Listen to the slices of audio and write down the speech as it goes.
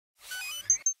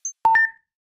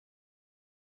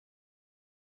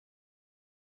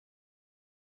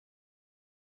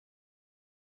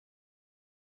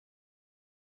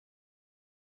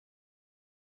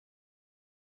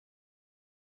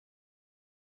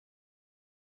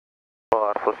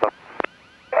For full stop.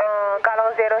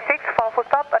 Kalong 06 for full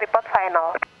stop, report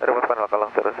final. Report final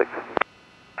Kalong 06.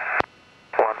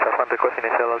 17, request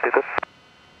initial altitude.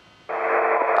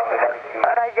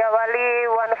 Raja Bali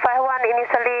 151,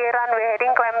 initially runway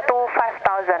heading climb to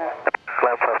 5000.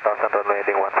 Climb 5000, runway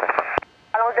heading 151.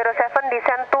 Kalong 07,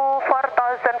 descend to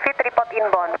 4000 feet, report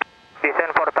inbound.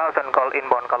 Descend 4000, call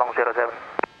inbound Kalong 07.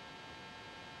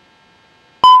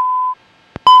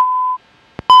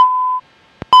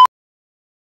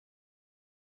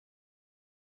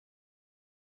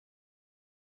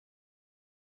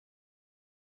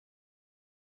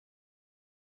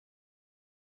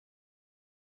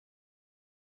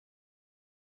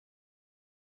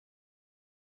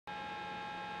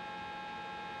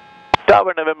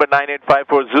 Tower November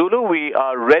 9854 Zulu, we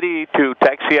are ready to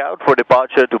taxi out for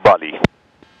departure to Bali.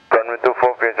 Runway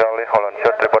 24, Pierre Charlie, hold on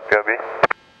short, report PRB.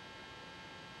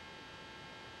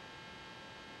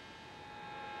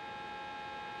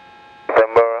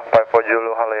 November 54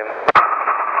 Zulu, Halim.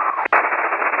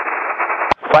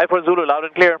 54 Zulu, loud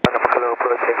and clear. Hello,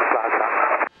 approaching Plaza.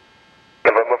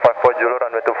 November 54 Zulu,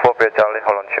 runway 24, Pierre Charlie,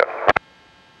 hold on short.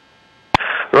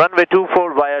 Runway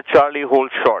 24 via Charlie, hold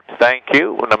short. Thank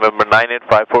you. November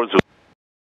 9854 Zulu.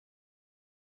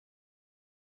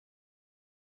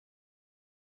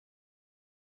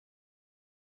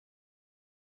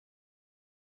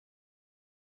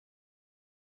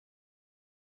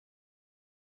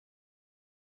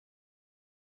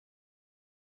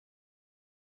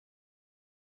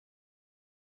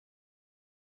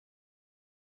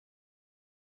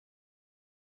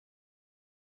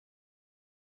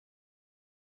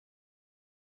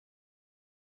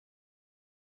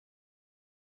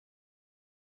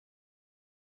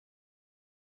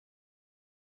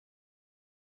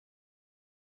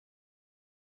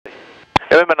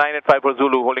 November 9854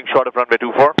 Zulu, holding short of runway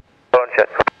 24. Hold on short.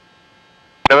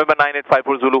 November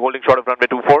 9854 Zulu, holding short of runway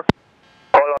 24.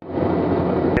 Hold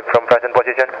on. From present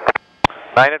position.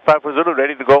 9854 Zulu,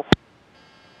 ready to go.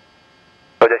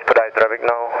 So just expedite traffic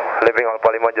now, leaving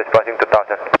Alpha Lima, just passing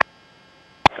 2000.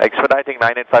 Expediting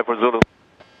 9854 Zulu.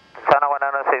 Sana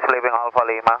 106, leaving Alpha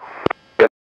Lima.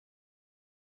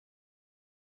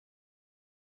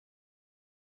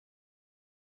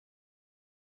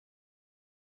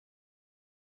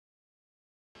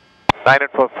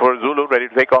 9854 Zulu, ready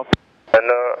to take off. And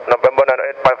November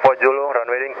 9854 Zulu,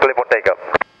 runway heading clear for takeoff.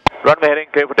 Runway heading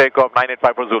clear for takeoff,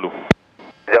 9854 Zulu.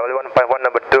 Jawali 151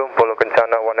 number 2, follow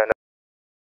Kencana 199.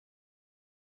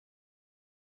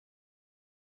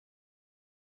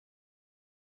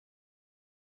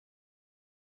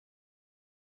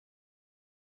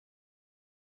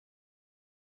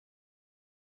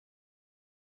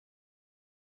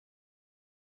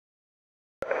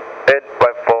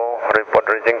 Report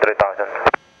reaching 3000.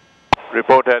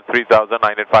 Report at 3000,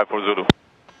 9854 Zulu.